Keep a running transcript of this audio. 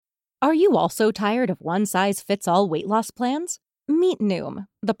Are you also tired of one-size-fits-all weight loss plans? Meet Noom,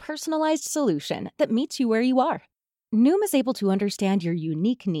 the personalized solution that meets you where you are. Noom is able to understand your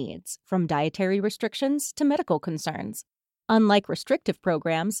unique needs, from dietary restrictions to medical concerns. Unlike restrictive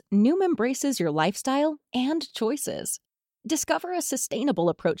programs, Noom embraces your lifestyle and choices. Discover a sustainable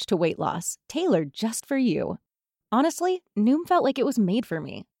approach to weight loss, tailored just for you. Honestly, Noom felt like it was made for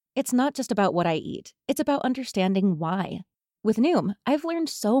me. It's not just about what I eat, it's about understanding why. With Noom, I've learned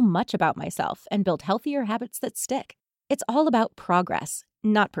so much about myself and built healthier habits that stick. It's all about progress,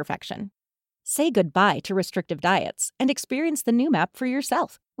 not perfection. Say goodbye to restrictive diets and experience the Noom app for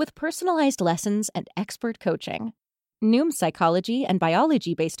yourself with personalized lessons and expert coaching. Noom's psychology and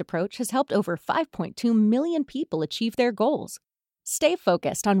biology-based approach has helped over 5.2 million people achieve their goals. Stay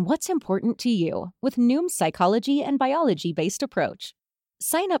focused on what's important to you with Noom's psychology and biology-based approach.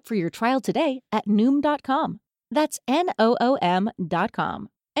 Sign up for your trial today at Noom.com. That's Noom.com.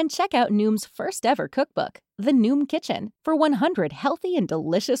 And check out Noom's first ever cookbook, The Noom Kitchen, for 100 healthy and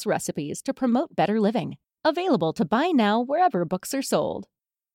delicious recipes to promote better living. Available to buy now wherever books are sold.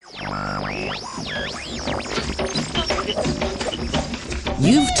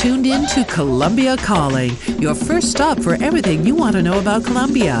 You've tuned in to Colombia Calling, your first stop for everything you want to know about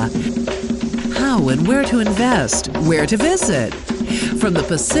Colombia. How and where to invest, where to visit. From the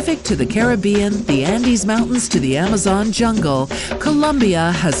Pacific to the Caribbean, the Andes Mountains to the Amazon jungle,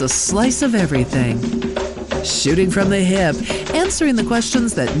 Colombia has a slice of everything. Shooting from the hip, answering the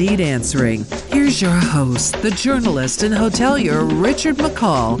questions that need answering. Here's your host, the journalist and hotelier Richard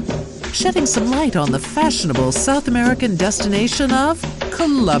McCall, shedding some light on the fashionable South American destination of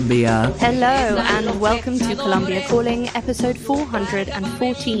Colombia. Hello and welcome to Colombia Calling, episode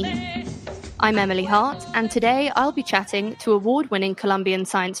 414. I'm Emily Hart, and today I'll be chatting to award-winning Colombian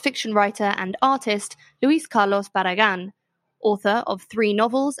science fiction writer and artist Luis Carlos Barragan, author of 3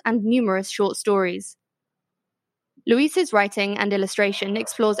 novels and numerous short stories. Luis's writing and illustration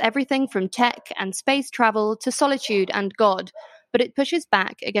explores everything from tech and space travel to solitude and God, but it pushes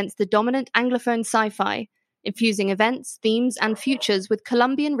back against the dominant Anglophone sci-fi, infusing events, themes, and futures with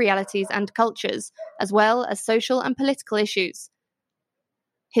Colombian realities and cultures, as well as social and political issues.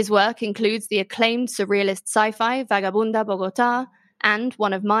 His work includes the acclaimed surrealist sci-fi Vagabunda Bogotá and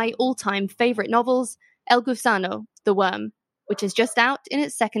one of my all-time favorite novels, El Gusano, The Worm, which is just out in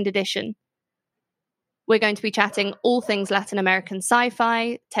its 2nd edition. We're going to be chatting all things Latin American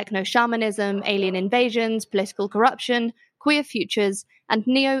sci-fi, techno-shamanism, alien invasions, political corruption, queer futures, and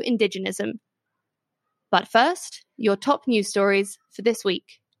neo-indigenism. But first, your top news stories for this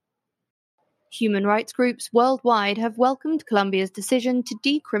week. Human rights groups worldwide have welcomed Colombia's decision to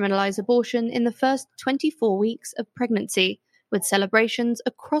decriminalize abortion in the first 24 weeks of pregnancy, with celebrations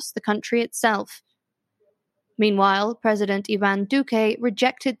across the country itself. Meanwhile, President Iván Duque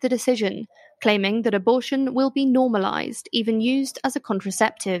rejected the decision, claiming that abortion will be normalized, even used as a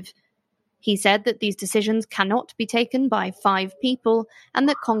contraceptive. He said that these decisions cannot be taken by 5 people and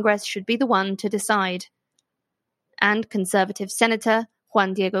that Congress should be the one to decide. And conservative Senator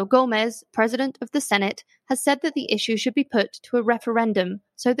Juan Diego Gómez, President of the Senate, has said that the issue should be put to a referendum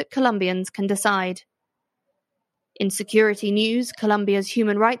so that Colombians can decide. In security news, Colombia's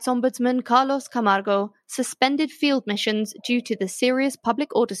human rights ombudsman Carlos Camargo suspended field missions due to the serious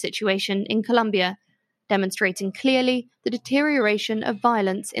public order situation in Colombia, demonstrating clearly the deterioration of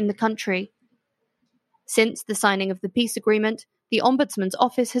violence in the country. Since the signing of the peace agreement, the Ombudsman's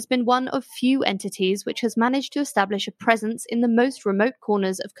office has been one of few entities which has managed to establish a presence in the most remote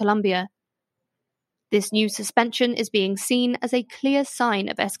corners of Colombia. This new suspension is being seen as a clear sign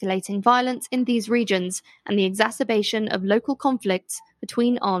of escalating violence in these regions and the exacerbation of local conflicts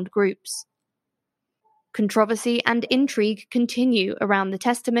between armed groups. Controversy and intrigue continue around the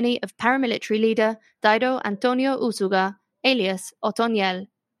testimony of paramilitary leader Dairo Antonio Usuga, alias Otoniel.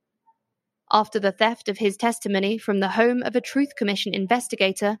 After the theft of his testimony from the home of a Truth Commission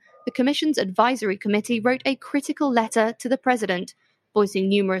investigator, the Commission's advisory committee wrote a critical letter to the president, voicing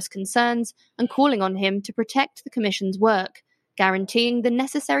numerous concerns and calling on him to protect the Commission's work, guaranteeing the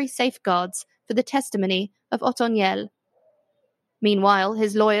necessary safeguards for the testimony of Otoniel. Meanwhile,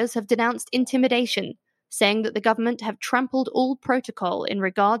 his lawyers have denounced intimidation, saying that the government have trampled all protocol in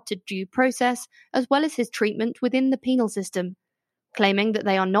regard to due process as well as his treatment within the penal system, claiming that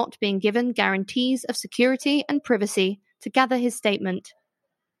they are not being given guarantees of security and privacy to gather his statement.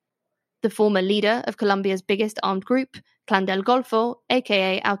 The former leader of Colombia's biggest armed group, Clan del Golfo,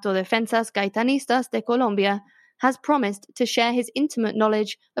 aka Autodefensas Gaitanistas de Colombia, has promised to share his intimate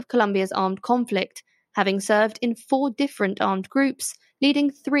knowledge of Colombia's armed conflict, having served in 4 different armed groups,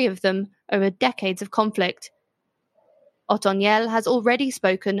 leading 3 of them over decades of conflict. Otoniel has already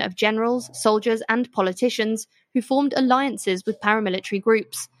spoken of generals, soldiers, and politicians who formed alliances with paramilitary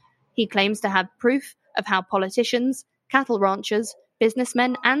groups. He claims to have proof of how politicians, cattle ranchers,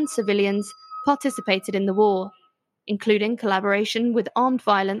 businessmen, and civilians participated in the war, including collaboration with armed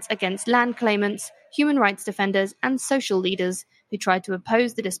violence against land claimants, human rights defenders, and social leaders who tried to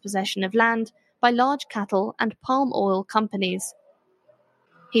oppose the dispossession of land by large cattle and palm oil companies.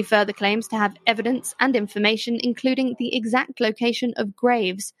 He further claims to have evidence and information including the exact location of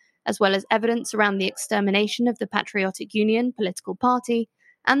graves, as well as evidence around the extermination of the Patriotic Union political party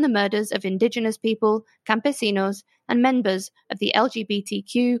and the murders of indigenous people, campesinos, and members of the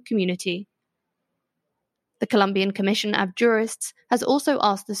LGBTQ community. The Colombian Commission of Jurists has also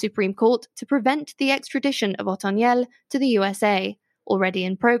asked the Supreme Court to prevent the extradition of Otoniel to the USA, already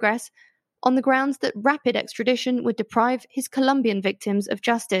in progress, on the grounds that rapid extradition would deprive his Colombian victims of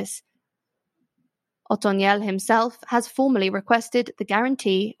justice. Otoniel himself has formally requested the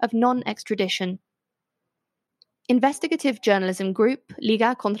guarantee of non-extradition. Investigative journalism group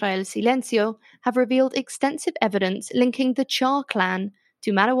Liga contra el Silencio have revealed extensive evidence linking the Char clan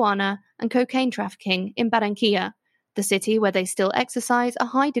to marijuana and cocaine trafficking in Barranquilla, the city where they still exercise a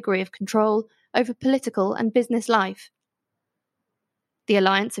high degree of control over political and business life. The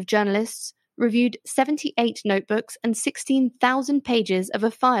Alliance of Journalists reviewed 78 notebooks and 16,000 pages of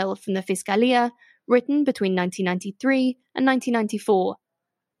a file from the Fiscalía written between 1993 and 1994.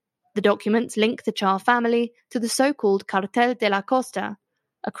 The documents link the Char family to the so-called Cartel de la Costa,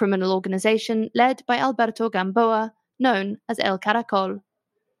 a criminal organization led by Alberto Gamboa, known as El Caracol.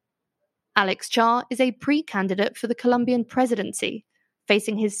 Alex Char is a pre-candidate for the Colombian presidency,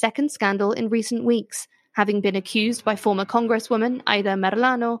 facing his second scandal in recent weeks, having been accused by former Congresswoman Aida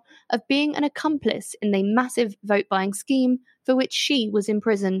Merlano of being an accomplice in a massive vote-buying scheme for which she was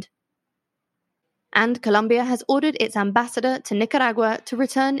imprisoned. And Colombia has ordered its ambassador to Nicaragua to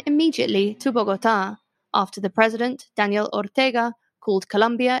return immediately to Bogotá, after the president, Daniel Ortega, called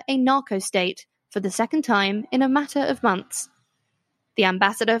Colombia a narco-state for the second time in a matter of months. The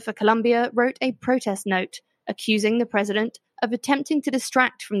ambassador for Colombia wrote a protest note accusing the president of attempting to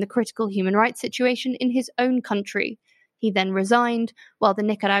distract from the critical human rights situation in his own country. He then resigned, while the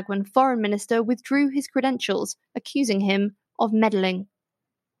Nicaraguan foreign minister withdrew his credentials, accusing him of meddling.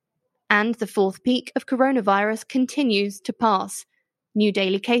 And the fourth peak of coronavirus continues to pass. New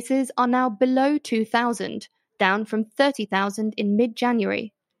daily cases are now below 2,000, down from 30,000 in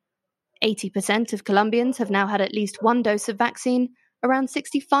mid-January. 80% of Colombians have now had at least one dose of vaccine. Around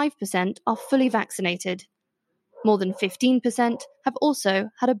 65% are fully vaccinated. More than 15% have also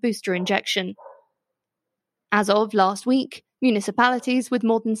had a booster injection. As of last week, municipalities with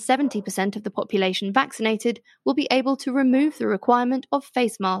more than 70% of the population vaccinated will be able to remove the requirement of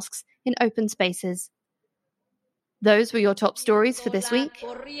face masks in open spaces. Those were your top stories for this week.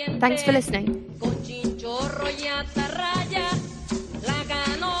 Thanks for listening.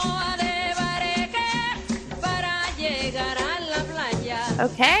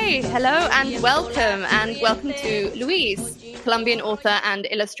 Okay, hello and welcome to Luis, Colombian author and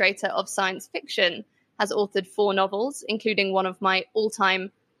illustrator of science fiction. Has authored 4 novels, including one of my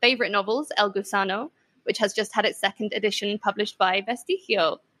all-time favorite novels, El Gusano, which has just had its second edition published by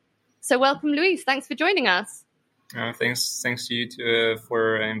Vestigio. So welcome, Luis. Thanks for joining us. Thanks to you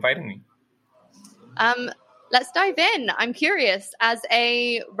for inviting me. Let's dive in. I'm curious, as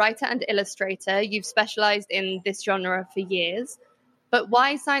a writer and illustrator, you've specialized in this genre for years, but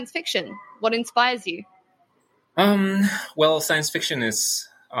why science fiction? What inspires you? Well, science fiction is,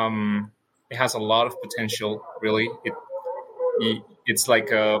 it has a lot of potential, really. It's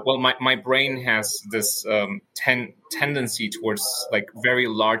like, my brain has this tendency towards like very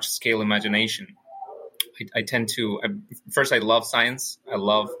large scale imagination. I tend to, first I love science. I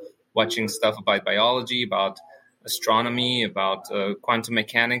love watching stuff about biology, about astronomy, about quantum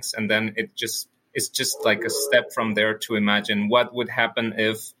mechanics. And then it's just like a step from there to imagine what would happen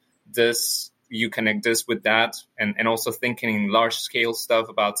if you connect this with that, and also thinking large scale stuff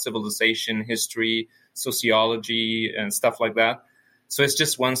about civilization, history, sociology, and stuff like that. So it's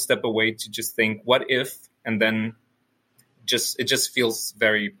just one step away to just think, what if, and then it just feels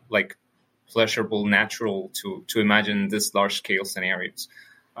very like pleasurable, natural to imagine this large scale scenarios.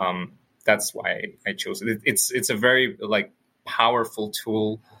 That's why I chose it. It's a very like powerful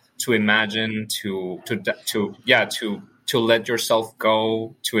tool to imagine, to let yourself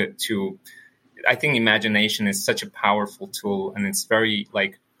go to it. I think imagination is such a powerful tool, and it's very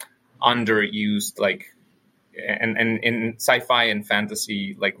like underused. Like, and in sci-fi and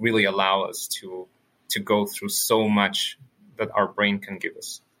fantasy, like really allow us to go through so much that our brain can give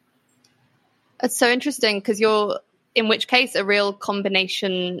us. It's so interesting because you're in which case a real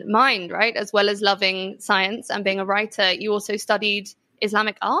combination mind, right? As well as loving science and being a writer, you also studied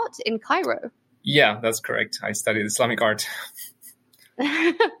Islamic art in Cairo. Yeah, that's correct. I studied Islamic art.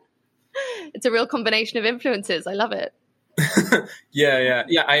 It's a real combination of influences. I love it. Yeah.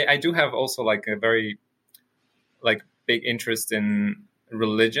 I do have also like a very like big interest in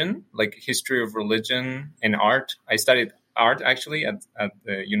religion, like history of religion and art. I studied art actually at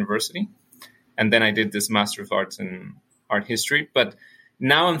the university, and then I did this Master of Arts in art history. But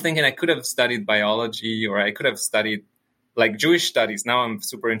now I'm thinking I could have studied biology, or I could have studied like Jewish studies. Now I'm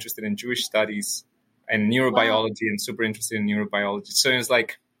super interested in Jewish studies and neurobiology, and super interested in neurobiology. So it's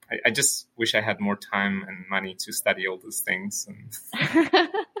like I just wish I had more time and money to study all these things. And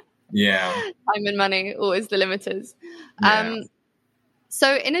yeah, time and money, always the limiters. Yeah.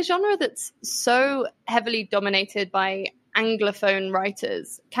 So in a genre that's so heavily dominated by Anglophone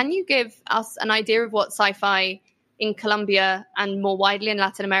writers, can you give us an idea of what sci-fi in Colombia and more widely in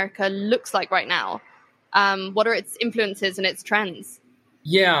Latin America looks like right now? What are its influences and its trends?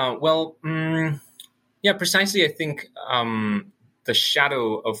 Yeah, well, precisely. I think the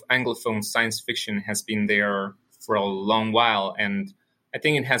shadow of Anglophone science fiction has been there for a long while, and I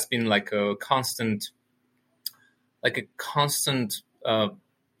think it has been like a constant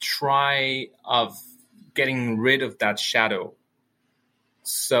try of getting rid of that shadow.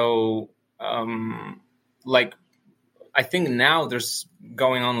 So, like, I think now there's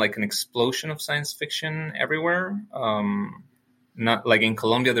going on like an explosion of science fiction everywhere. Not like in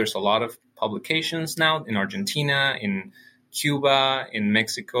Colombia, there's a lot of publications now. In Argentina, in Cuba, in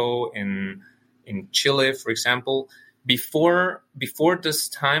Mexico, in Chile, for example. Before this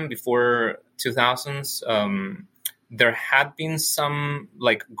time, before 2000s, there had been some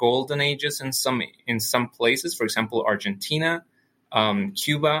like golden ages in some places. For example, Argentina,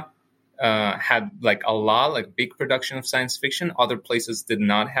 Cuba had like a lot, like big production of science fiction. Other places did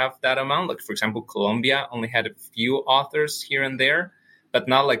not have that amount. Like, for example, Colombia only had a few authors here and there, but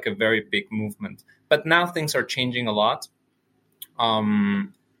not like a very big movement. But now things are changing a lot.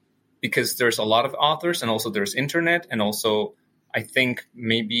 Because there's a lot of authors, and also there's internet, and also I think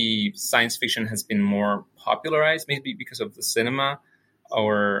maybe science fiction has been more popularized, maybe because of the cinema,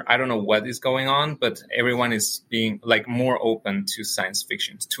 or I don't know what is going on, but everyone is being like more open to science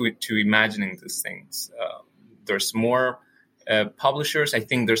fiction, to imagining these things. There's more publishers. I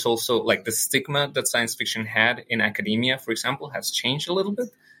think there's also like the stigma that science fiction had in academia, for example, has changed a little bit,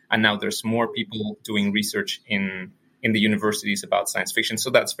 and now there's more people doing research in the universities about science fiction. So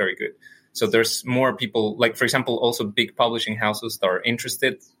that's very good. So there's more people, like, for example, also big publishing houses that are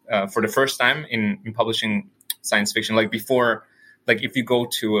interested for the first time in publishing science fiction. Like before, like if you go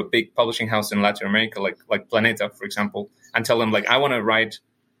to a big publishing house in Latin America, like Planeta, for example, and tell them like, I want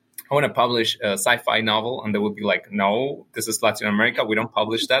to publish a sci-fi novel. And they would be like, no, this is Latin America. We don't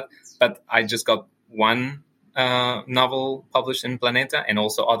publish that. But I just got one novel published in Planeta, and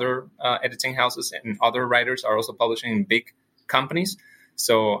also other editing houses and other writers are also publishing in big companies.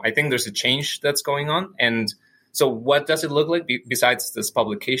 So I think there's a change that's going on. And so what does it look like besides this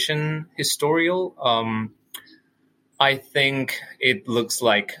publication historial? I think it looks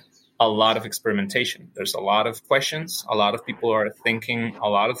like a lot of experimentation. There's a lot of questions. A lot of people are thinking a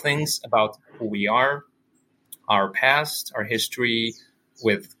lot of things about who we are, our past, our history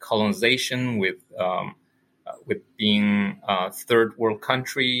with colonization, with being a third world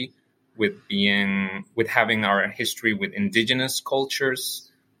country, with having our history with indigenous cultures,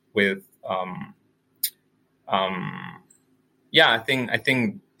 with I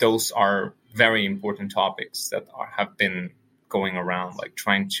think those are very important topics that have been going around, like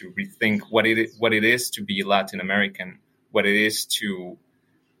trying to rethink what it is to be Latin American, what it is to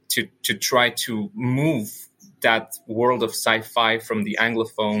try to move that world of sci-fi from the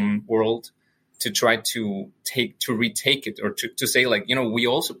Anglophone world, to try to retake it, or to say like, we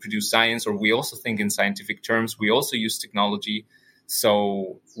also produce science, or we also think in scientific terms, we also use technology.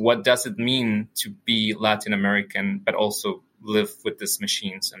 So what does it mean to be Latin American, but also live with these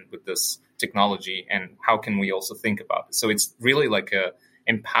machines and with this technology, and how can we also think about it? So it's really like a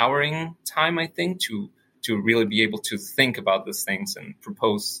empowering time, I think, to really be able to think about these things and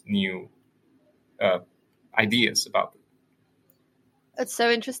propose new ideas about it. It's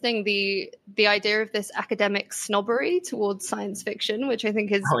so interesting, the idea of this academic snobbery towards science fiction, which I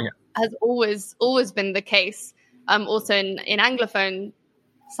think has always been the case, also in Anglophone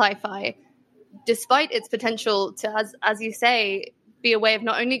sci-fi, despite its potential to, as you say, be a way of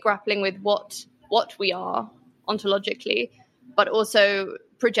not only grappling with what we are ontologically, but also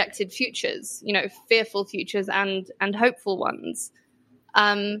projected futures, fearful futures and hopeful ones.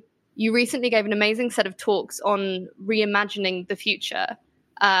 you recently gave an amazing set of talks on reimagining the future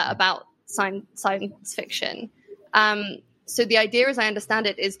about science fiction. So the idea, as I understand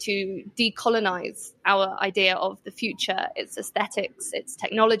it, is to decolonize our idea of the future, its aesthetics, its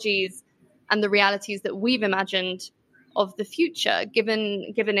technologies, and the realities that we've imagined of the future,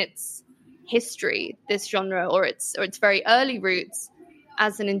 given its history, this genre, or its very early roots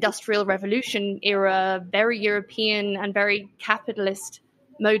as an industrial revolution era, very European and very capitalist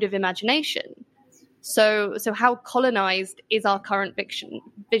mode of imagination. So how colonized is our current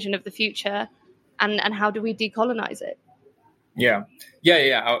vision of the future, and how do we decolonize it? Yeah.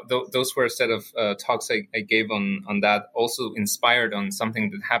 Those were a set of talks I gave on that, also inspired on something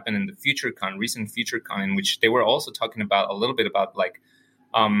that happened in the recent FutureCon, in which they were also talking about a little bit about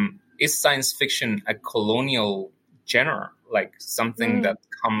is science fiction a colonial genre, like something that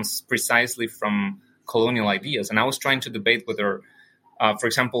comes precisely from colonial ideas? And I was trying to debate whether, for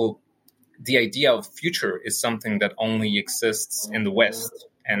example, the idea of future is something that only exists in the West,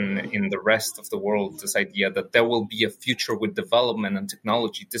 and in the rest of the world, this idea that there will be a future with development and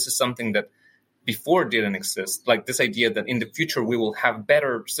technology. This is something that before didn't exist. Like this idea that in the future we will have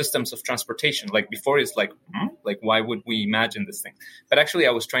better systems of transportation. Like before is like why would we imagine this thing? But actually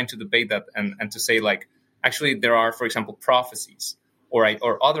I was trying to debate that and to say actually there are, for example, prophecies or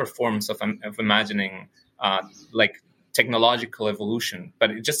other forms of imagining technological evolution,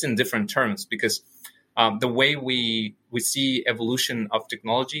 but just in different terms, because the way we see evolution of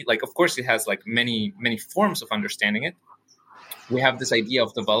technology, of course it has many forms of understanding it. We have this idea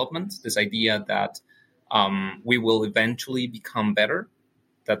of development, this idea that we will eventually become better,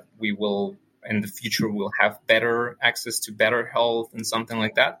 that we will in the future will have better access to better health and something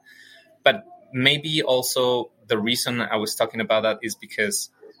like that. But maybe also the reason I was talking about that is because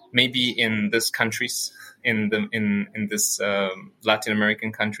maybe in these countries, in this Latin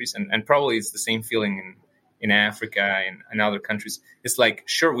American countries, and probably it's the same feeling in Africa and other countries. It's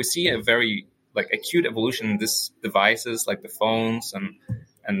sure, we see a very acute evolution in these devices, like the phones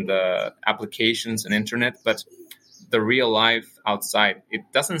and the applications and internet, but the real life outside, it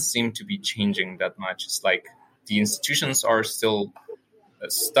doesn't seem to be changing that much. It's the institutions are still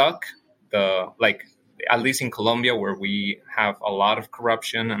stuck. At least in Colombia, where we have a lot of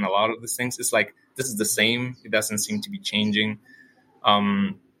corruption and a lot of these things, it's this is the same. It doesn't seem to be changing.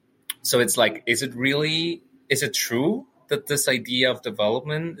 So it's is it true that this idea of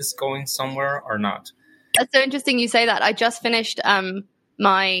development is going somewhere or not? That's so interesting you say that. I just finished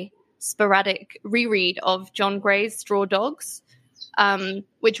my sporadic reread of John Gray's Straw Dogs,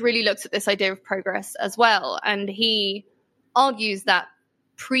 which really looks at this idea of progress as well. And he argues that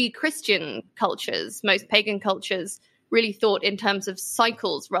pre-Christian cultures, most pagan cultures, really thought in terms of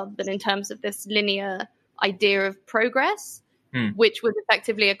cycles rather than in terms of this linear idea of progress, which was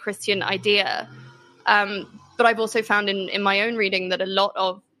effectively a Christian idea. But I've also found in my own reading that a lot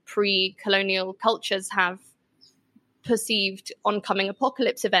of pre-colonial cultures have perceived oncoming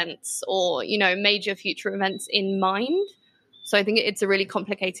apocalypse events or, major future events in mind. So I think it's a really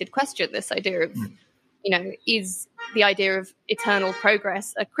complicated question, this idea of, is the idea of eternal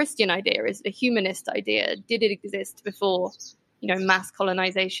progress a Christian idea? Is it a humanist idea? Did it exist before, mass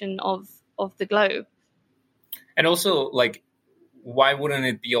colonization of the globe? And also, why wouldn't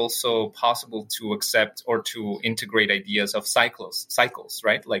it be also possible to accept or to integrate ideas of cycles,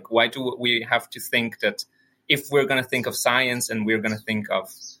 right? Why do we have to think that if we're going to think of science and we're going to think of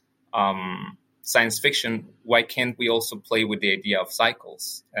science fiction, why can't we also play with the idea of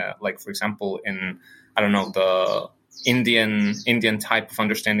cycles? For example, in, I don't know, the Indian type of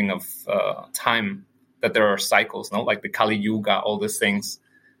understanding of time, that there are cycles, no? Like the Kali Yuga, all these things,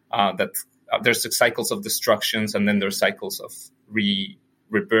 that there's the cycles of destructions, and then there's cycles of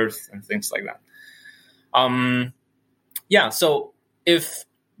rebirth and things like that. So if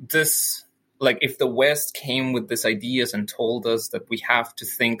the West came with these ideas and told us that we have to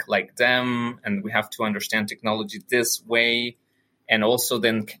think like them and we have to understand technology this way, and also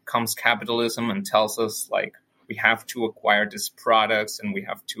then comes capitalism and tells us we have to acquire these products and we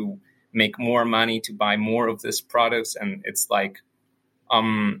have to make more money to buy more of these products, and it's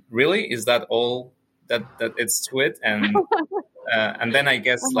really, is that all that it's to it? And then I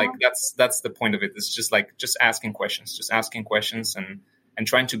guess that's the point of it. It's just asking questions and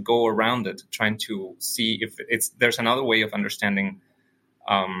trying to go around it, trying to see if there's another way of understanding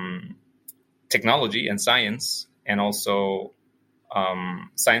technology and science, and also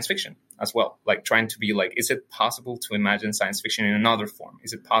science fiction as well. Trying to be is it possible to imagine science fiction in another form?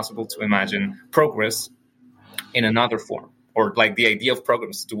 Is it possible to imagine progress in another form? Or the idea of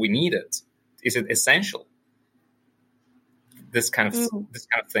progress, do we need it? Is it essential? this kind of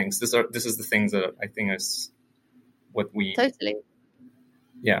things. This is the things that I think is what we totally.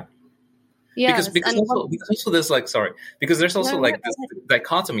 Yeah. Yes, because also there's because there's also this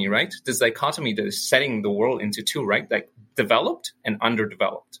dichotomy, right? This dichotomy that is setting the world into two, right? Like developed and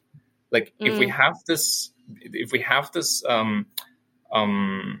underdeveloped. Like if we have this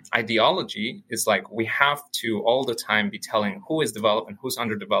ideology, it's like we have to all the time be telling who is developed and who's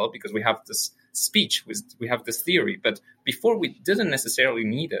underdeveloped, because we have this speech, we have this theory, but before we didn't necessarily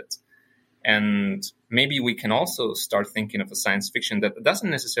need it. And maybe we can also start thinking of a science fiction that doesn't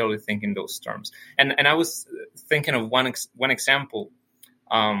necessarily think in those terms. And I was thinking of one example,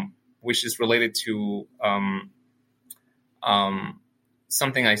 which is related to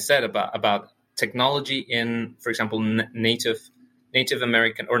something I said about technology in, for example, Native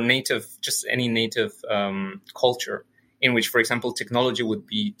American or just any native culture, in which, for example, technology would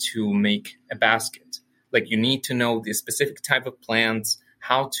be to make a basket. Like you need to know the specific type of plants,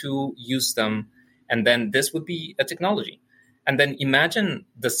 how to use them, and then this would be a technology. And then imagine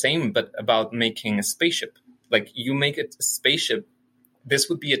the same, but about making a spaceship. Like you make a spaceship, this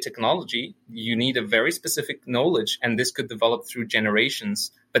would be a technology. You need a very specific knowledge, and this could develop through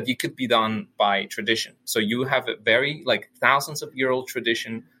generations, but it could be done by tradition. So you have a very thousands of year old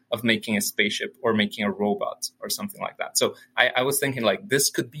tradition of making a spaceship or making a robot or something like that. So I was thinking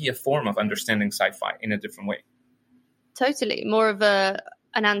this could be a form of understanding sci-fi in a different way. Totally. More of an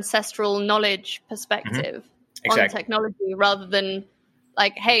ancestral knowledge perspective on technology, rather than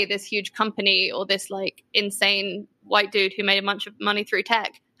hey, this huge company or this insane white dude who made a bunch of money through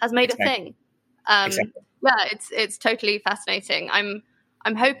tech has made a thing. Yeah, it's totally fascinating.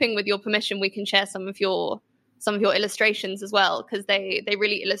 I'm hoping, with your permission, we can share some of your illustrations as well, because they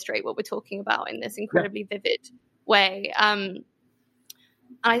really illustrate what we're talking about in this incredibly vivid way. And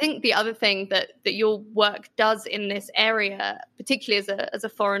I think the other thing that your work does in this area, particularly as a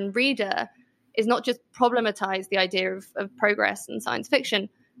foreign reader, is not just problematize the idea of progress in science fiction,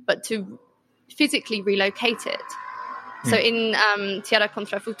 but to physically relocate it. So in Tierra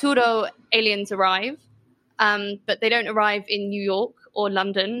contra Futuro, aliens arrive, but they don't arrive in New York or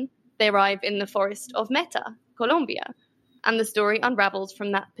London. They arrive in the forest of Meta, Colombia. And the story unravels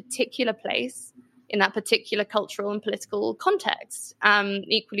from that particular place, in that particular cultural and political context.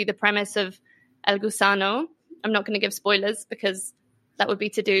 Equally, the premise of El Gusano, I'm not going to give spoilers because that would be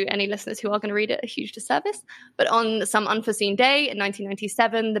to do any listeners who are going to read it a huge disservice. But on some unforeseen day in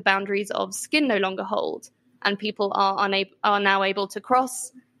 1997, the boundaries of skin no longer hold, and people are now able to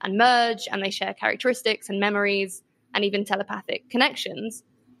cross and merge, and they share characteristics and memories and even telepathic connections.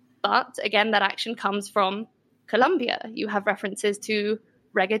 But again, that action comes from Colombia. You have references to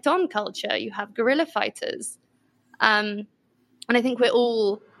reggaeton culture, you have guerrilla fighters. And I think we're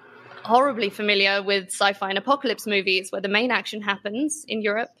all horribly familiar with sci-fi and apocalypse movies where the main action happens in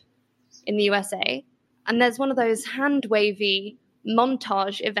Europe, in the USA, and there's one of those hand-wavy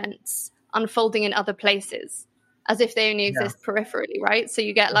montage events unfolding in other places, as if they only exist peripherally, right? So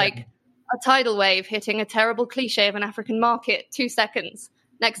you get a tidal wave hitting a terrible cliche of an African market, 2 seconds,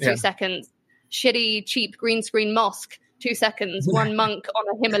 next 2 seconds, shitty, cheap green screen mosque, 2 seconds, one monk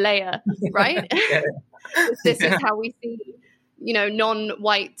on a Himalaya, right? This is how we see,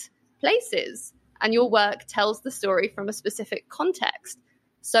 non-white places. And your work tells the story from a specific context.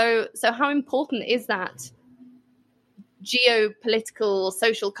 So how important is that geopolitical,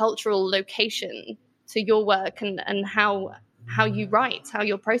 social, cultural location to your work and how you write, how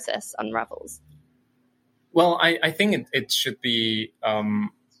your process unravels? Well, I think it should be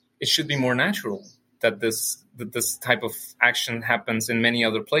more natural that this type of action happens in many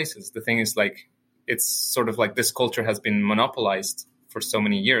other places. The thing is, it's sort of this culture has been monopolized for so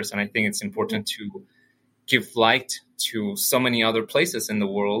many years, and I think it's important to give light to so many other places in the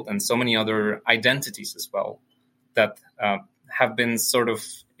world and so many other identities as well that have been sort of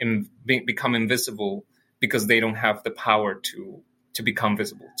become invisible because they don't have the power to become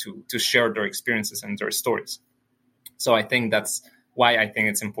visible, to share their experiences and their stories. So I think that's why I think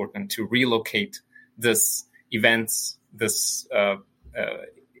it's important to relocate this events, this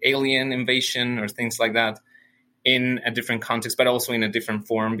alien invasion or things like that, in a different context, but also in a different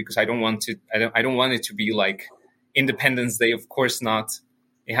form, because I don't want it to be like Independence Day. Of course not.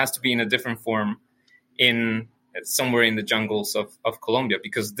 It has to be in a different form, in somewhere in the jungles of Colombia,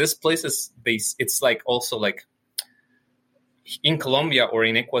 because this place is it's also in Colombia or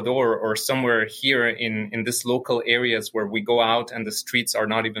in Ecuador or somewhere here in this local areas where we go out and the streets are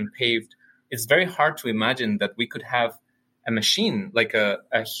not even paved. It's very hard to imagine that we could have a machine, like a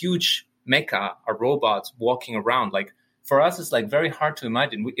huge mecha, a robot walking around. for us, it's like very hard to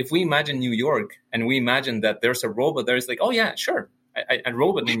imagine. If we imagine New York and we imagine that there's a robot there, it's like, oh yeah, sure, a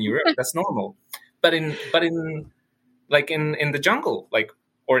robot in New York, that's normal. But in the jungle, like,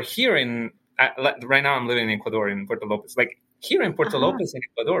 or here right now I'm living in Ecuador, in Puerto Lopez. Like here in Puerto Lopez in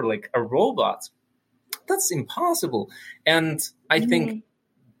Ecuador, like a robot, that's impossible. And I think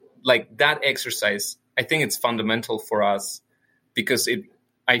like that exercise, I think it's fundamental for us because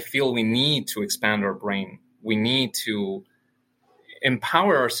I feel we need to expand our brain. We need to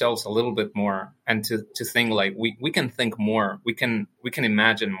empower ourselves a little bit more and to think like we can think more. We can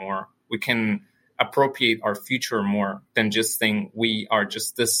imagine more. We can appropriate our future more than just think we are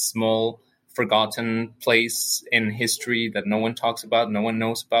just this small forgotten place in history that no one talks about, no one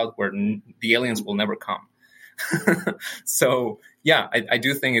knows about, where the aliens will never come. So yeah, I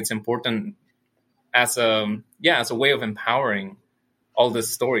do think it's important as a way of empowering all these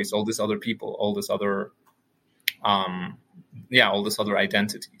stories, all these other people, all these other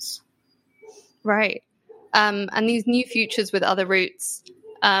identities. Right. And these new futures with other roots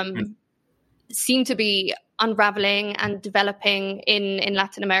seem to be unraveling and developing in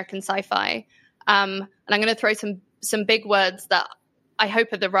Latin American sci-fi. And I'm going to throw some big words that I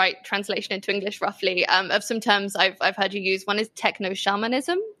hope are the right translation into English, roughly, of some terms I've heard you use. One is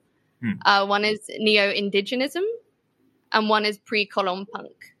techno-shamanism, one is neo-indigenism, and one is pre-colon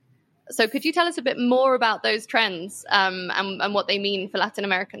punk. So could you tell us a bit more about those trends and what they mean for Latin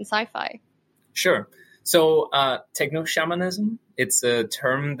American sci-fi? Sure. So techno-shamanism, it's a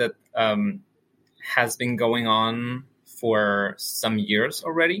term that has been going on for some years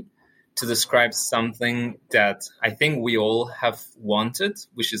already to describe something that I think we all have wanted,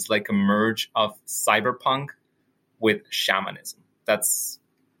 which is like a merge of cyberpunk with shamanism. That's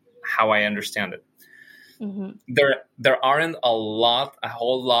how I understand it. Mm-hmm. There aren't a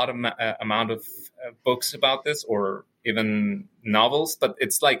whole lot of amount of books about this or even novels, but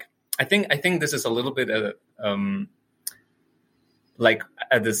it's like I think this is a little bit like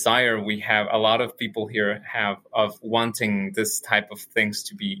a desire a lot of people here have of wanting this type of things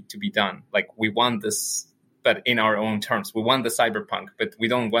to be done. Like we want this, but in our own terms. We want the cyberpunk, but we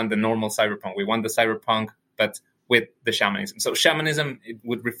don't want the normal cyberpunk. We want the cyberpunk, but with the shamanism. So shamanism, it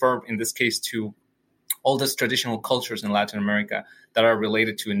would refer in this case to all these traditional cultures in Latin America that are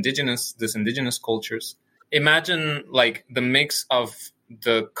related to indigenous cultures. Imagine like the mix of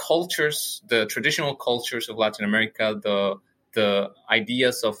the cultures, the traditional cultures of Latin America, the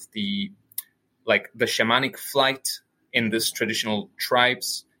ideas of the shamanic flight in these traditional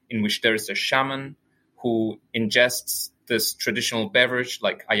tribes in which there is a shaman who ingests this traditional beverage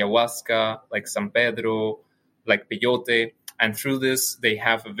like ayahuasca, like San Pedro, like peyote. And through this, they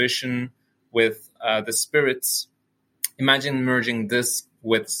have a vision with the spirits. Imagine merging this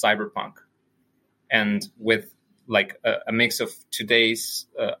with cyberpunk and with like a mix of today's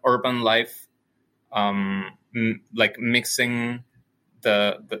urban life, like mixing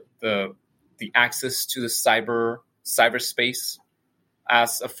the access to the cyberspace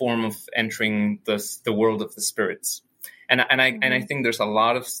as a form of entering the world of the spirits. And I think there's a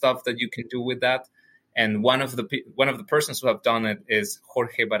lot of stuff that you can do with that. And one of the persons who have done it is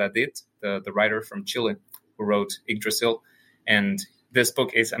Jorge Baradit, the writer from Chile who wrote Yggdrasil. And this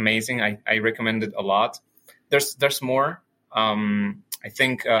book is amazing. I recommend it a lot. There's more. I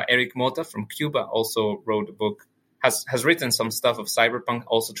think Eric Mota from Cuba also wrote a book, has written some stuff of cyberpunk,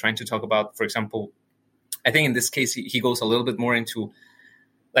 also trying to talk about, for example, I think in this case, he goes a little bit more into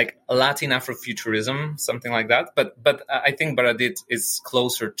like Latin Afrofuturism, something like that. But I think Baradit is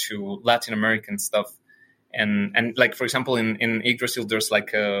closer to Latin American stuff. And like, for example, in Yggdrasil, there's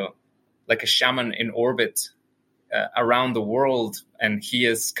like a shaman in orbit around the world, and he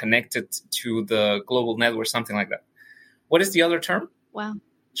is connected to the global network, something like that. What is the other term? Wow.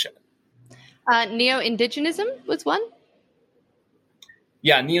 Neo-indigenism was one?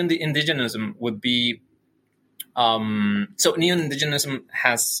 Yeah, neo-indigenism would be... so neo-indigenism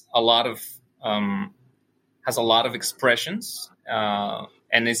has a lot of expressions,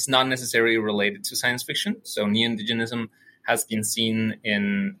 and it's not necessarily related to science fiction. So neo-indigenism has been seen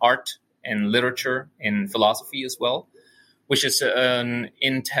in art and literature, in philosophy as well, which is an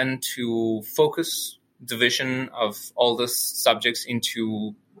intent to focus the vision of all these subjects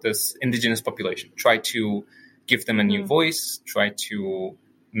into this indigenous population, try to give them a new voice, try to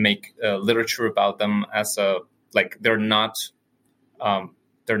make literature about them as they're not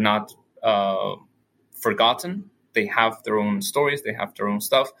forgotten. They have their own stories, they have their own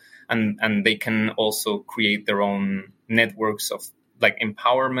stuff, and they can also create their own networks of like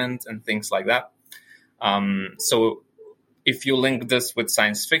empowerment and things like that. So if you link this with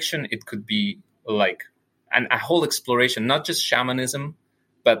science fiction, it could be like and a whole exploration, not just shamanism,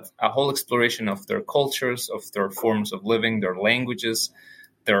 but a whole exploration of their cultures, of their forms of living, their languages.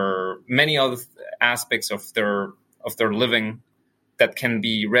 There are many other aspects of their living that can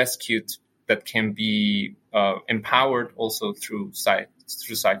be rescued, that can be empowered also through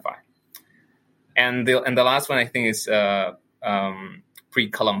sci-fi. And the last one I think is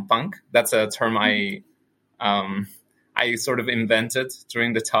pre-Colum punk. That's a term I sort of invented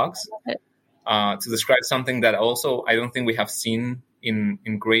during the talks to describe something that also I don't think we have seen in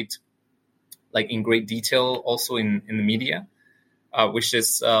great detail also in the media, which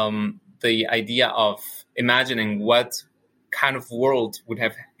is the idea of imagining what kind of world would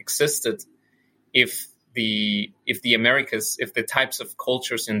have existed if the Americas, if the types of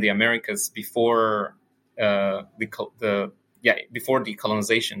cultures in the Americas before before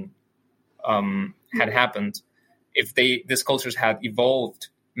decolonization had happened, if these cultures had evolved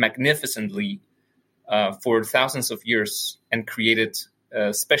magnificently for thousands of years and created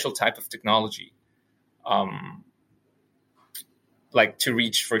a special type of technology, like to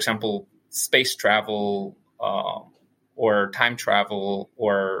reach, for example, space travel or time travel,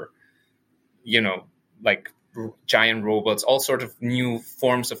 or like giant robots, all sorts of new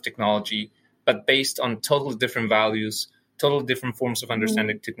forms of technology, but based on totally different values, totally different forms of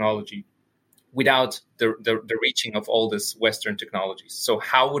understanding technology, without the reaching of all this Western technologies. So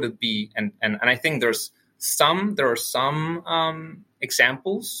how would it be? And I think there are some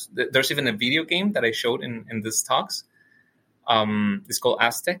examples. There's even a video game that I showed in these talks. It's called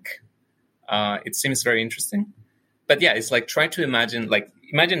Aztec. It seems very interesting. But yeah, it's like try to imagine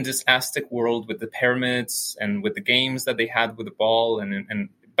this Aztec world with the pyramids and with the games that they had with the ball,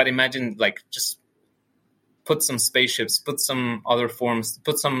 but imagine like just put some spaceships, put some other forms,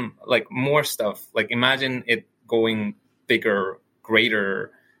 put some like more stuff. Like imagine it going bigger,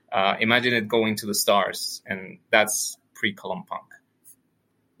 greater. Imagine it going to the stars, and that's pre-Colum punk.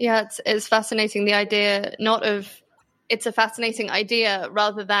 Yeah, it's fascinating. The idea it's a fascinating idea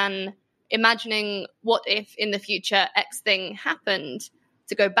rather than imagining what if in the future X thing happened,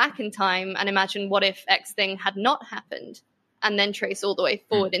 to go back in time and imagine what if X thing had not happened, and then trace all the way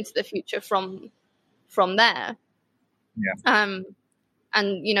forward into the future from there. Yeah.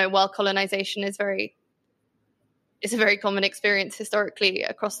 And while colonization is a very common experience historically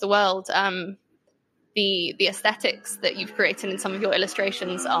across the world, the aesthetics that you've created in some of your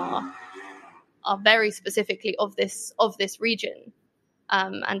illustrations are very specifically of this region,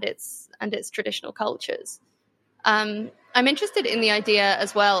 and its traditional cultures. I'm interested in the idea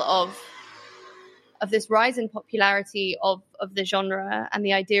as well of this rise in popularity of the genre, and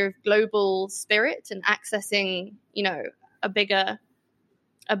the idea of global spirit and accessing, a bigger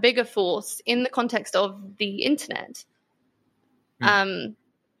force in the context of the internet,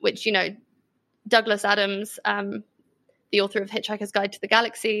 which, Douglas Adams, the author of Hitchhiker's Guide to the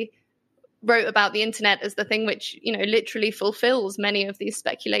Galaxy, wrote about the internet as the thing which, literally fulfills many of these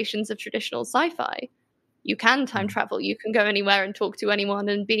speculations of traditional sci-fi. You can time travel, you can go anywhere and talk to anyone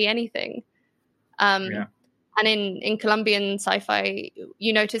and be anything. And in Colombian sci-fi,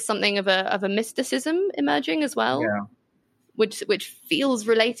 you notice something of a mysticism emerging as well, which feels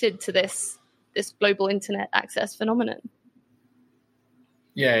related to this global internet access phenomenon.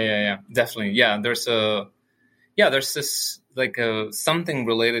 Yeah, definitely. Yeah, there's this like something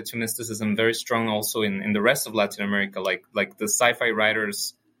related to mysticism very strong also in the rest of Latin America. Like the sci-fi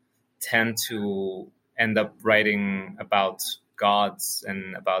writers tend to end up writing about gods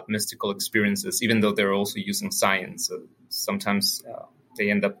and about mystical experiences, even though they're also using science. So sometimes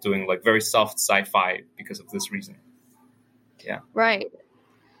they end up doing like very soft sci-fi because of this reason. Yeah. Right.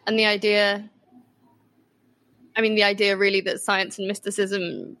 And the idea really that science and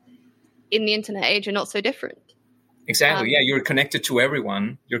mysticism in the internet age are not so different. Exactly. You're connected to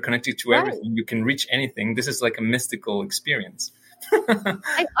everyone. You're connected to everything. You can reach anything. This is like a mystical experience.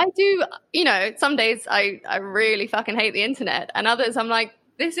 I do, some days I really fucking hate the internet, and others I'm like,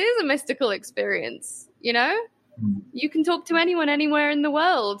 this is a mystical experience, You can talk to anyone anywhere in the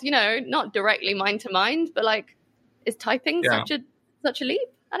world, not directly mind to mind, but like, is typing such a leap?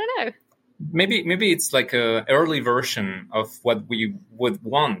 I don't know. Maybe it's like a early version of what we would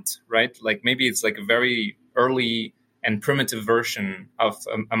want, right? Like maybe it's like a very early and primitive version of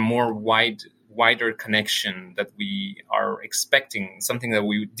a more wider connection that we are expecting, something that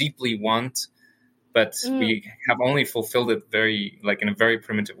we deeply want, but we have only fulfilled it in a very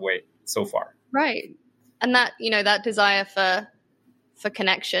primitive way so far. Right. And that, that desire for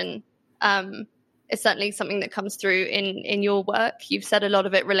connection is certainly something that comes through in your work. You've said a lot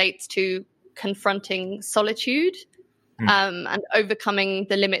of it relates to confronting solitude and overcoming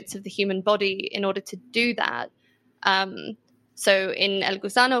the limits of the human body in order to do that. So in El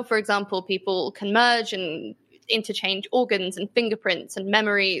Gusano, for example, people can merge and interchange organs and fingerprints and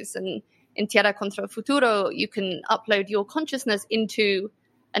memories. And in Tierra Contra Futuro, you can upload your consciousness into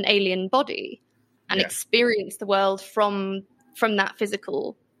an alien body and experience the world from that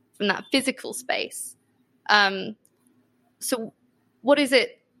physical space. So what is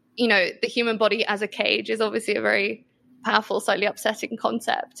it? The human body as a cage is obviously a very powerful, slightly upsetting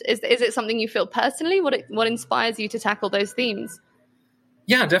concept. Is it something you feel personally? What inspires you to tackle those themes?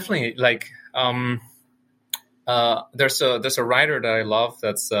 Yeah, definitely. Like, there's a writer that I love.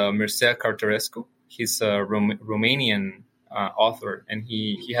 That's Mircea Cartarescu. He's a Romanian author, and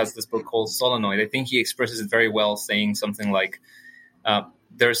he has this book called Solenoid. I think he expresses it very well, saying something like,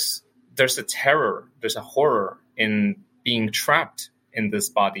 "There's a terror, there's a horror in being trapped in this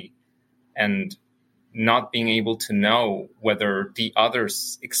body, and not being able to know whether the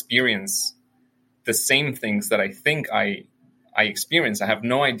others experience the same things that I think I experience. I have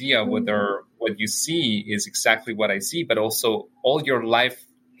no idea whether what you see is exactly what I see, but also all your life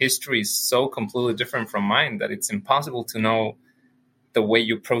history is so completely different from mine that it's impossible to know the way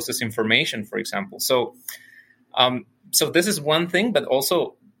you process information, for example." So this is one thing, but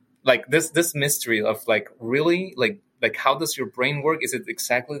also like this mystery of like, really, like how does your brain work? Is it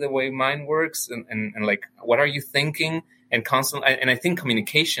exactly the way mine works? And like, what are you thinking? And I think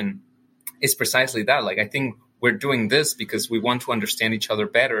communication is precisely that. Like, I think we're doing this because we want to understand each other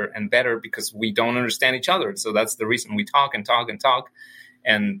better and better, because we don't understand each other. So that's the reason we talk and talk and talk.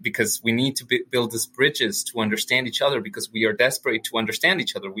 And because we need to build these bridges to understand each other, because we are desperate to understand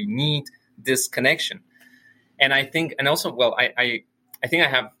each other. We need this connection. And I think, and also, well, I think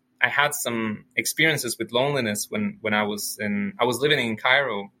I had some experiences with loneliness when I was living in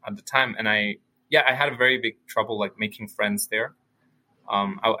Cairo at the time. And I had a very big trouble, like, making friends there.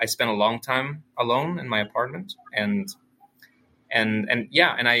 I spent a long time alone in my apartment, and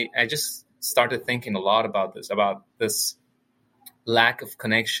I just started thinking a lot about this lack of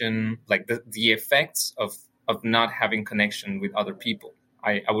connection, like the effects of not having connection with other people.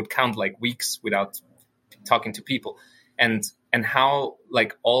 I would count like weeks without talking to people, and how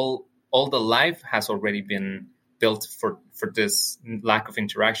like all the life has already been built for this lack of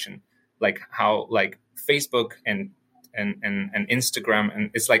interaction, like how like Facebook and Instagram,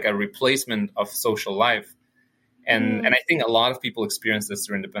 and it's like a replacement of social life. And I think a lot of people experienced this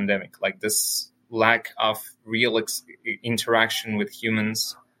during the pandemic, like this lack of real interaction with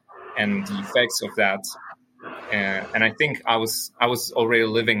humans and the effects of that. And I think I was already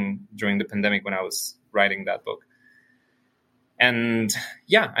living during the pandemic when I was writing that book. And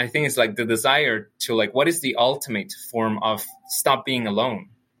yeah, I think it's like the desire to like, what is the ultimate form of stop being alone?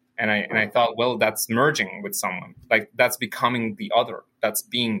 And I thought, well, that's merging with someone. Like, that's becoming the other. That's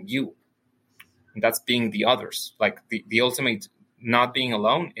being you. And that's being the others. Like the ultimate not being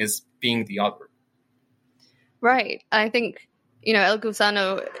alone is being the other. Right. I think, El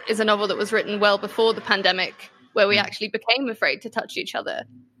Gusano is a novel that was written well before the pandemic, where we actually became afraid to touch each other.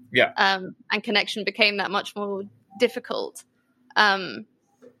 Yeah. And connection became that much more difficult. And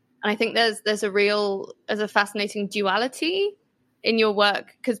I think there's a fascinating duality in your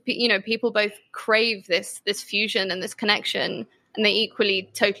work, because people both crave this fusion and this connection, and they equally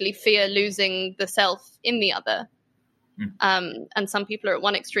totally fear losing the self in the other. And some people are at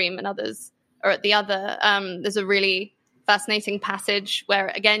one extreme and others are at the other. There's a really fascinating passage where,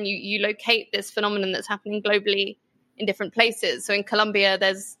 again, you locate this phenomenon that's happening globally in different places. So in Colombia,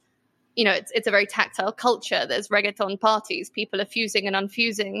 there's it's a very tactile culture. There's reggaeton parties. People are fusing and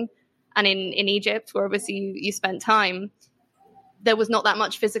unfusing. And in Egypt, where obviously you spent time, there was not that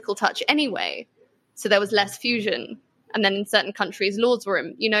much physical touch anyway. So there was less fusion. And then in certain countries, laws were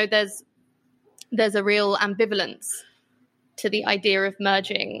there's a real ambivalence to the idea of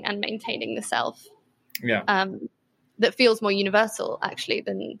merging and maintaining the self. Yeah. That feels more universal, actually,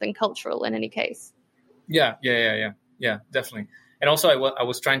 than cultural in any case. Yeah, definitely. And also, I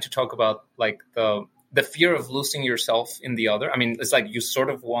was trying to talk about like the fear of losing yourself in the other. I mean, it's like you sort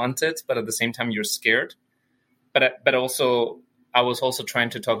of want it, but at the same time you're scared. But also, I was also trying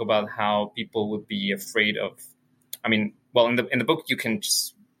to talk about how people would be afraid of. I mean, well, in the book, you can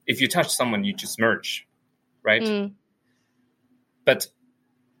just, if you touch someone, you just merge, right? But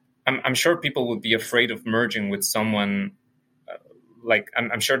I'm sure people would be afraid of merging with someone. Like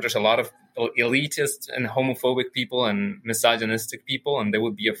I'm sure there's a lot of elitist and homophobic people and misogynistic people, and they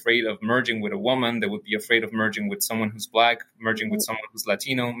would be afraid of merging with a woman. They would be afraid of merging with someone who's Black, merging with someone who's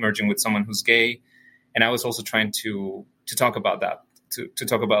Latino, merging with someone who's gay. And I was also trying to talk about that, to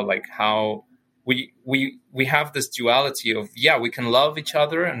talk about like how we have this duality of, we can love each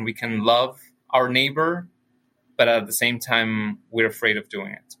other and we can love our neighbor, but at the same time we're afraid of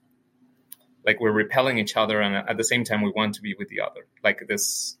doing it. Like we're repelling each other, and at the same time we want to be with the other. Like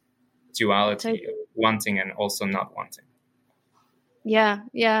this duality of wanting and also not wanting. Yeah.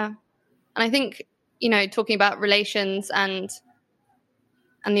 And I think, talking about relations and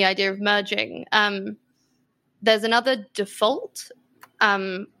the idea of merging, there's another default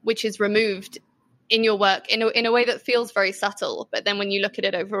which is removed in your work in a way that feels very subtle, but then when you look at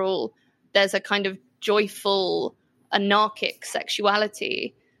it overall, there's a kind of joyful, anarchic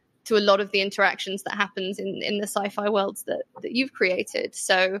sexuality to a lot of the interactions that happens in the sci-fi worlds that you've created.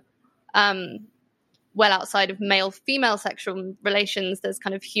 So, well outside of male-female sexual relations, there's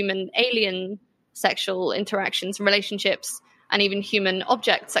kind of human-alien sexual interactions and relationships, and even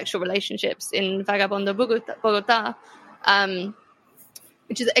human-object sexual relationships in Vagabondo Bogota,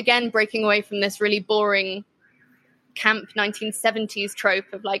 which is, again, breaking away from this really boring camp 1970s trope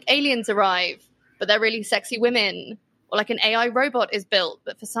of like aliens arrive, but they're really sexy women, or like an AI robot is built,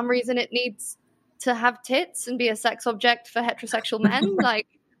 but for some reason it needs to have tits and be a sex object for heterosexual men. Like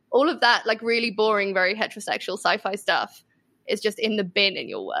all of that, like really boring, very heterosexual sci-fi stuff is just in the bin in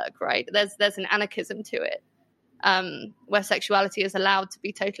your work, right? There's an anarchism to it, where sexuality is allowed to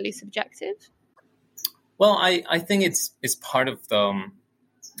be totally subjective. Well, I think it's part of the.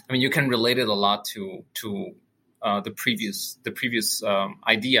 I mean, you can relate it a lot to the previous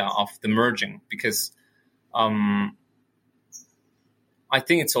idea of the merging, because I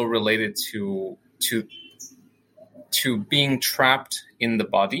think it's all related to being trapped in the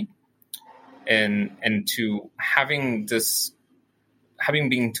body, and to having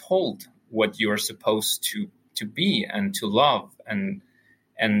been told what you are supposed to be and to love, and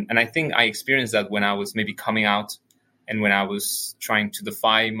I think I experienced that when I was maybe coming out, and when I was trying to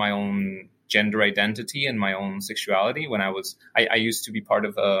defy my own gender identity and my own sexuality. When I used to be part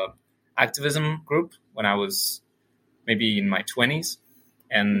of a activism group when I was maybe in my 20s,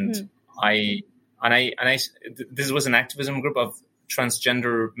 and this was an activism group of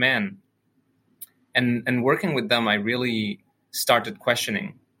transgender men, and working with them, I really started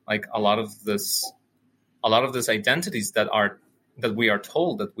questioning like a lot of this identities that we are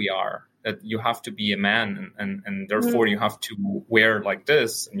told that we are. That you have to be a man, and therefore you have to wear like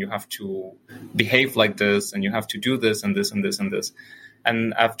this, and you have to behave like this, and you have to do this and this and this and this.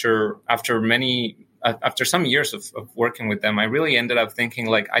 And after some years of working with them, I really ended up thinking,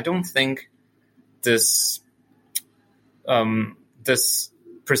 like, I don't think this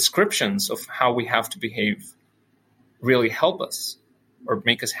prescriptions of how we have to behave really help us or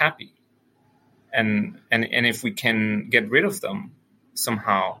make us happy. And if we can get rid of them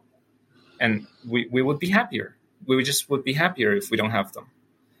somehow, and we would be happier. We would be happier if we don't have them.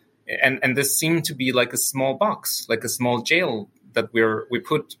 And this seemed to be like a small box, like a small jail that we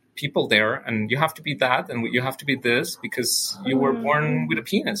put people there, and you have to be that, and you have to be this because you were born with a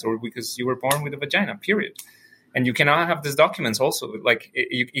penis, or because you were born with a vagina, period. And you cannot have these documents also. Like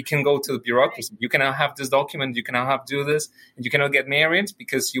you can go to the bureaucracy. You cannot have this document. You cannot have do this. And you cannot get married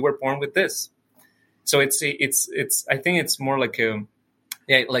because you were born with this. So it's I think it's more like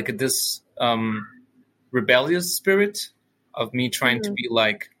this rebellious spirit of me trying to be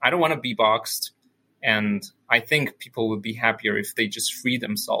like, I don't want to be boxed. And I think people would be happier if they just free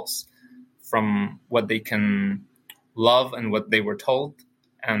themselves from what they can love and what they were told.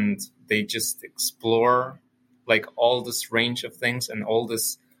 And they just explore like all this range of things and all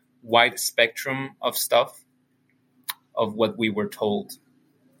this wide spectrum of stuff of what we were told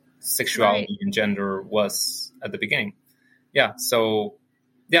sexuality and gender was at the beginning. Yeah. So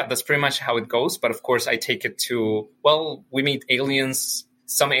yeah, that's pretty much how it goes. But of course I take it to, well, we meet aliens.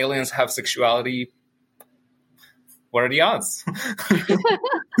 Some aliens have sexuality. What are the odds?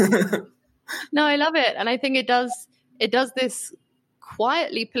 No, I love it. And I think it does this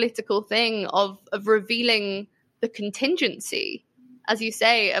quietly political thing of revealing the contingency, as you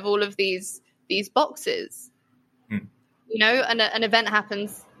say, of all of these boxes. You know, an event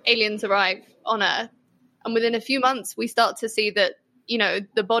happens, aliens arrive on Earth, and within a few months we start to see that, you know,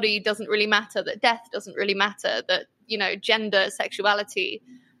 the body doesn't really matter, that death doesn't really matter, that, you know, gender, sexuality,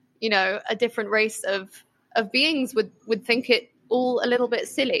 you know, a different race of beings would think it all a little bit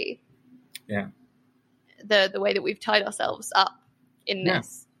silly. Yeah. The way that we've tied ourselves up in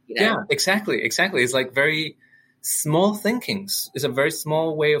this. You know? Yeah, exactly. It's like very small thinkings. It's a very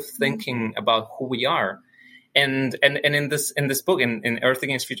small way of thinking about who we are. And in this book, in Earth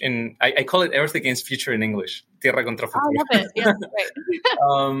Against Future, I call it Earth Against Future in English. Tierra contra Futuro. I love it.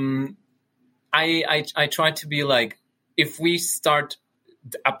 Yeah, I try to be like, if we start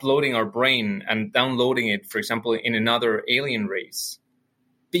uploading our brain and downloading it, for example, in another alien race,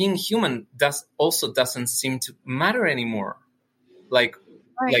 being human doesn't seem to matter anymore. Like,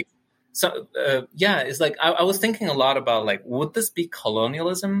 Right. like, so, it's like, I was thinking a lot about, like, would this be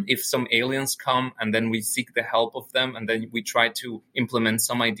colonialism if some aliens come and then we seek the help of them and then we try to implement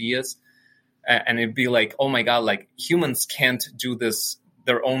some ideas, and it'd be like, oh my God, like, humans can't do this,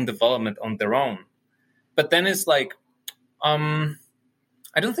 their own development on their own. But then it's like, I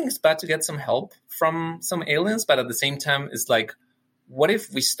don't think it's bad to get some help from some aliens, but at the same time, it's like, what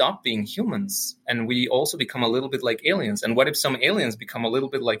if we stop being humans and we also become a little bit like aliens? And what if some aliens become a little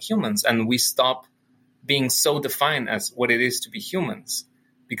bit like humans and we stop being so defined as what it is to be humans,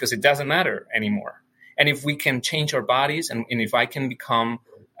 because it doesn't matter anymore? And if we can change our bodies, and if I can become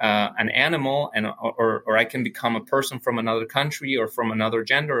an animal, or I can become a person from another country or from another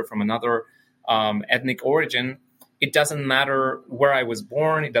gender or from another ethnic origin, it doesn't matter where I was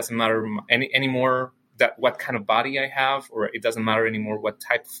born. It doesn't matter anymore that what kind of body I have, or it doesn't matter anymore what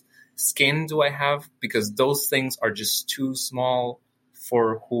type of skin do I have, because those things are just too small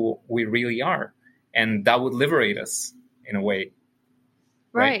for who we really are. And that would liberate us in a way.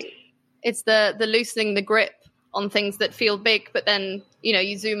 Right. It's the loosening the grip on things that feel big, but then,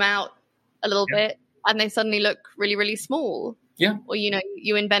 you zoom out a little bit and they suddenly look really, really small. Yeah. Or,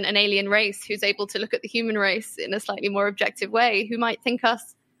 you invent an alien race who's able to look at the human race in a slightly more objective way, who might think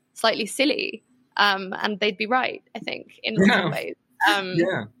us slightly silly. And they'd be right, I think, in lots of ways.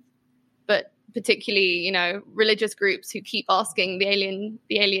 But particularly, religious groups who keep asking the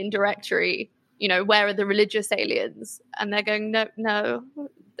alien directory, where are the religious aliens? And they're going, no, know.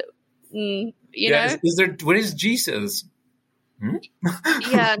 Where is Jesus?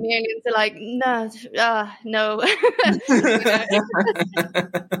 Yeah, and the aliens are like, no.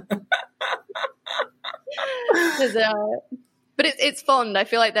 But it's fond. I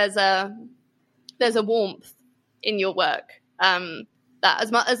feel like there's a warmth in your work, that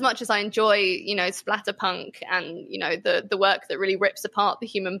as much as I enjoy, splatterpunk and the work that really rips apart the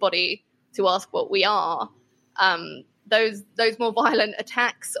human body to ask what we are, those more violent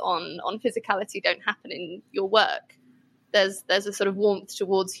attacks on physicality don't happen in your work. There's a sort of warmth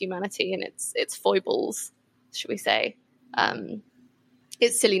towards humanity and its foibles, should we say,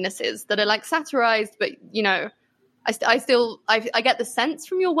 its sillinesses that are like satirized, but I get the sense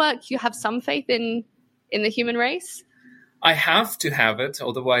from your work you have some faith in the human race. I have to have it,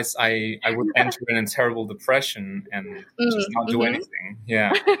 otherwise I would enter in a terrible depression and just not do anything.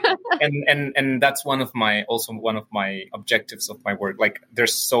 Yeah, and that's one of my objectives of my work. Like,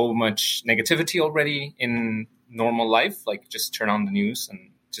 there's so much negativity already in normal life. Like, just turn on the news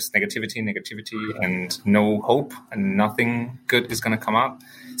and just negativity, and no hope, and nothing good is going to come out.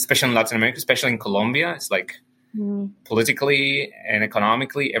 Especially in Latin America, especially in Colombia, it's like. Politically and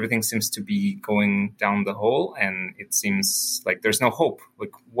economically, everything seems to be going down the hole, and it seems like there's no hope.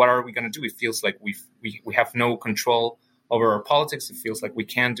 Like, what are we going to do? It feels like we have no control over our politics. It feels like we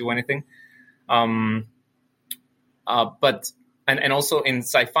can't do anything. But also in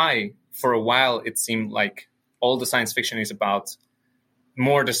sci-fi, for a while, it seemed like all the science fiction is about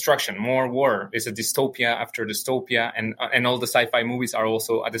more destruction, more war. It's a dystopia after dystopia, and all the sci-fi movies are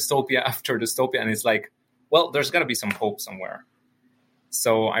also a dystopia after dystopia, and it's like, well, there's got to be some hope somewhere.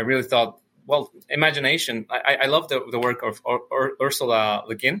 So I really thought, well, imagination. I love the work of Ursula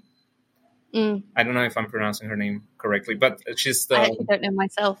Le Guin. I don't know if I'm pronouncing her name correctly, but she's I actually don't know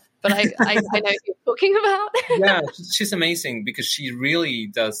myself, but I know who you're talking about. Yeah, she's amazing because she really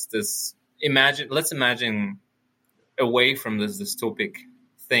does this. Let's imagine away from this dystopic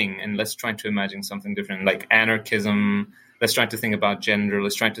thing, and let's try to imagine something different, like anarchism. Let's try to think about gender.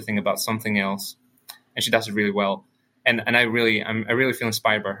 Let's try to think about something else. And she does it really well, and I really feel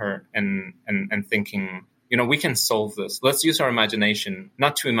inspired by her, and thinking, we can solve this. Let's use our imagination,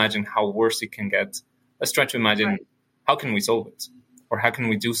 not to imagine how worse it can get. Let's try to imagine how can we solve it, or how can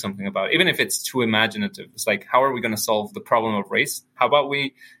we do something about it, even if it's too imaginative. It's like, how are we going to solve the problem of race? How about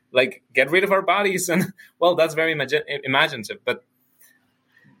we get rid of our bodies? And well, that's very imaginative, but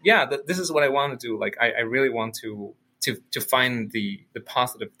yeah, this is what I want to do. Like, I really want to find the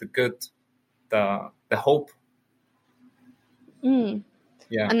positive, the good. The hope. Yeah.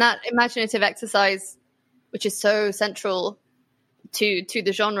 And that imaginative exercise, which is so central to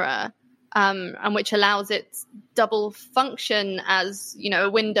the genre, and which allows it double function as, a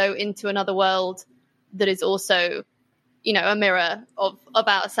window into another world that is also, a mirror of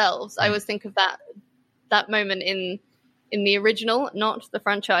ourselves. I always think of that moment in the original, not the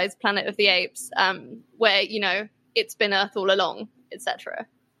franchise, Planet of the Apes, where, it's been Earth all along, etc.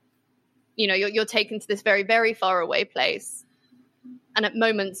 You're taken to this very, very far away place, and at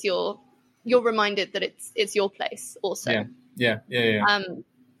moments you're reminded that it's your place also. Yeah.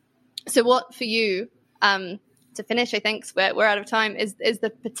 So what for you, to finish, I think we're out of time, is the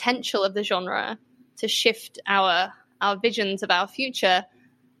potential of the genre to shift our visions of our future,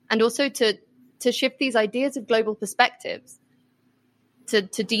 and also to shift these ideas of global perspectives, to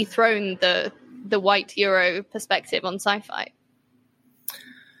dethrone the white Euro perspective on sci-fi?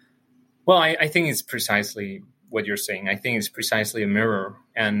 Well, I think it's precisely what you're saying. I think it's precisely a mirror,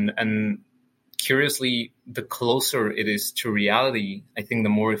 and curiously, the closer it is to reality, I think the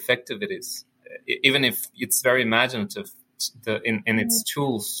more effective it is, even if it's very imaginative in its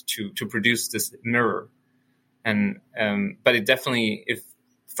tools to produce this mirror. And but it definitely, if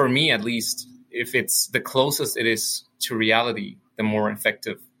for me at least, if it's the closest it is to reality, the more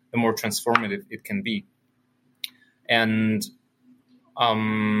effective, the more transformative it can be. And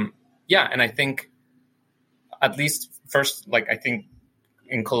and I think at least first, like I think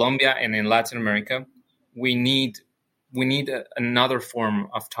in Colombia and in Latin America, we need another form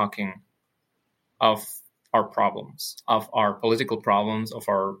of talking of our problems, of our political problems, of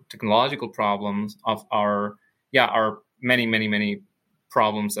our technological problems, of our many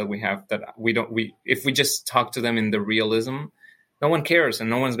problems that we have, that if we just talk to them in the realism, no one cares and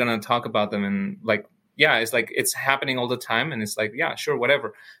no one's going to talk about them. And it's like it's happening all the time, and it's like, yeah, sure,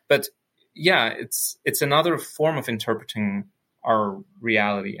 whatever. But yeah, it's another form of interpreting our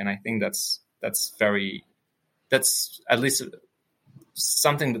reality, and I think that's at least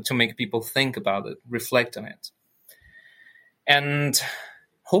something to make people think about it, reflect on it. And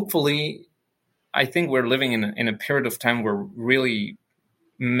hopefully, I think we're living in a period of time where really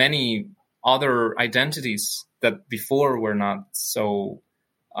many other identities that before were not so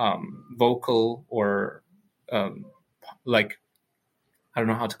vocal, or like, I don't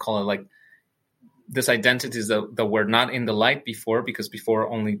know how to call it, like these identities that were not in the light before, because before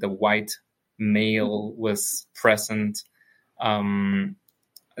only the white male was present.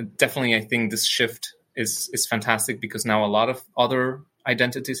 Definitely, I think this shift is fantastic, because now a lot of other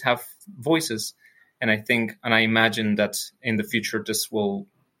identities have voices, and I imagine that in the future this will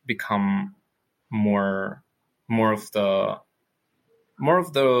become more of the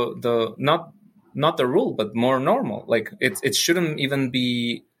not the rule, but more normal. Like it shouldn't even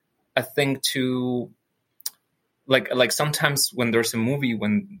be a thing to like sometimes when there's a movie,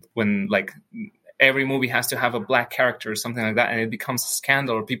 when like every movie has to have a black character or something like that, and it becomes a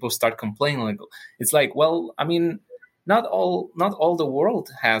scandal, or people start complaining. Like, it's like, well, I mean, not all the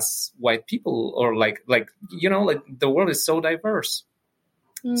world has white people, or like the world is so diverse.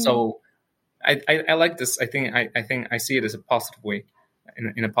 So I like this. I think I see it as a positive way,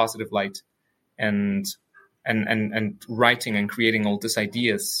 in a positive light, and writing and creating all these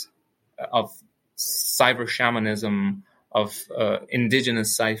ideas of cyber shamanism, of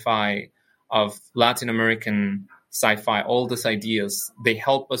indigenous sci-fi, of Latin American sci-fi. All these ideas, they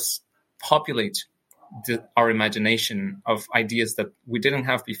help us populate our imagination of ideas that we didn't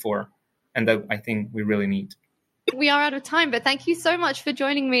have before, and that I think we really need. We are out of time, but thank you so much for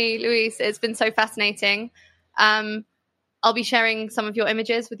joining me, Luis. It's been so fascinating. I'll be sharing some of your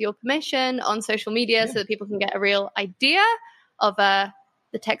images with your permission on social media, so that people can get a real idea of the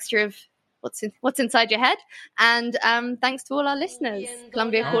texture of what's inside your head. And thanks to all our listeners.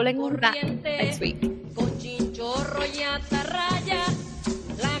 Colombia Calling, back next week.